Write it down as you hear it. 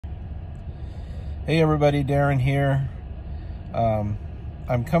Hey everybody, Darren here.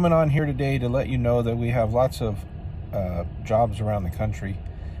 I'm coming on here today to let you know that we have lots of jobs around the country.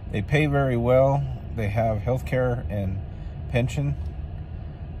 They pay very well. They have healthcare and pension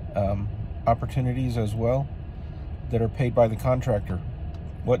opportunities as well that are paid by the contractor.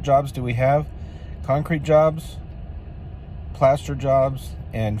 What jobs do we have? Concrete jobs, plaster jobs,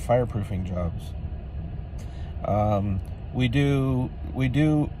 and fireproofing jobs. We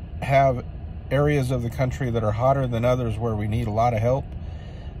do have areas of the country that are hotter than others where we need a lot of help.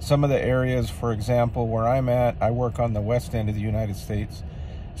 Some of the areas, for example, where I'm at, I work on the west end of the United States.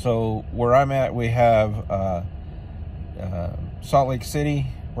 So where I'm at, we have Salt Lake City.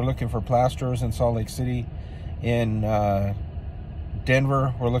 We're looking for plasterers in Salt Lake City. In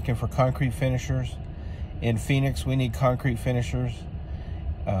Denver, we're looking for concrete finishers. In Phoenix, we need concrete finishers.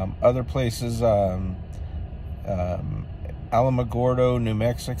 Other places, Alamogordo, New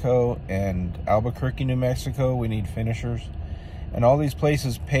Mexico, and Albuquerque, New Mexico, we need finishers. And all these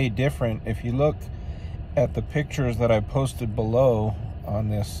places pay different. If you look at the pictures that I posted below on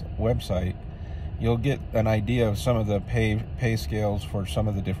this website, you'll get an idea of some of the pay scales for some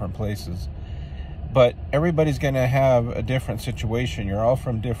of the different places. But everybody's going to have a different situation. You're all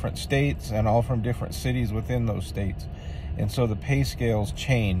from different states and all from different cities within those states. And so the pay scales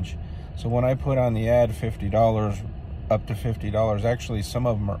change. So when I put on the ad $50, up to $50, actually some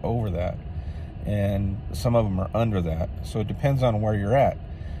of them are over that and some of them are under that. So it depends on where you're at.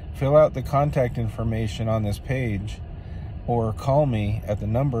 Fill out the contact information on this page or call me at the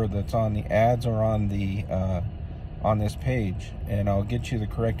number that's on the ads or on the on this page, and I'll get you the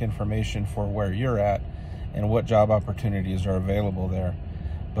correct information for where you're at and what job opportunities are available there.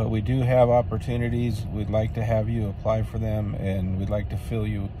 But we do have opportunities. We'd like to have you apply for them, and we'd like to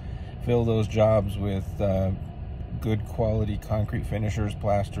fill those jobs with good quality concrete finishers,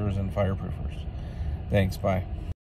 plasters, and fireproofers. Thanks, bye.